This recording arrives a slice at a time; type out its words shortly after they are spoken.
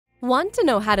Want to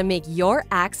know how to make your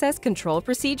access control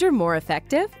procedure more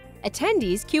effective?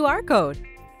 Attendees QR code.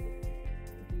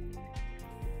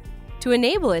 To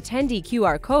enable attendee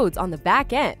QR codes on the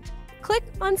back end, click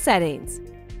on Settings,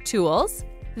 Tools,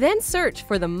 then search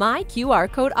for the My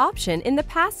QR Code option in the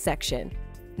Pass section.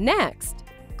 Next,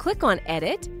 click on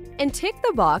Edit and tick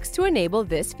the box to enable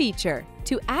this feature.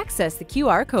 To access the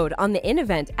QR code on the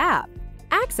InEvent app,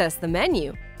 access the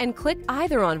menu and click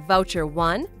either on Voucher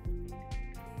 1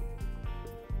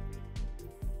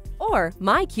 or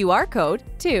My QR Code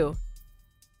 2.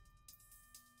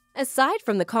 Aside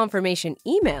from the confirmation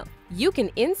email, you can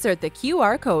insert the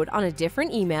QR code on a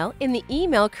different email in the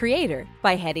Email Creator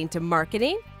by heading to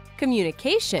Marketing,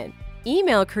 Communication,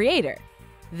 Email Creator.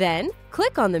 Then,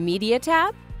 click on the Media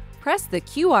tab, press the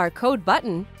QR code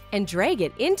button, and drag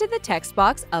it into the text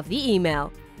box of the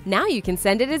email. Now you can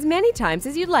send it as many times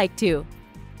as you'd like to.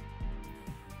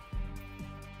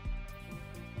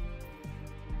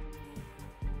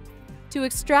 To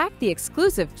extract the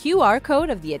exclusive QR code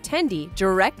of the attendee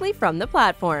directly from the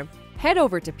platform, head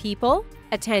over to People,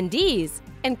 Attendees,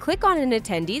 and click on an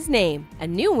attendee's name. A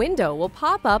new window will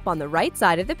pop up on the right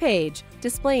side of the page,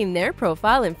 displaying their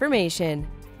profile information.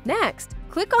 Next,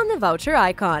 click on the voucher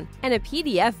icon, and a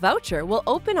PDF voucher will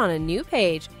open on a new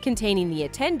page containing the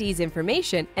attendee's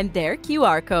information and their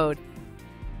QR code.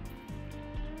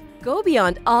 Go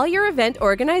beyond all your event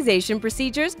organization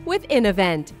procedures with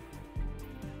InEvent.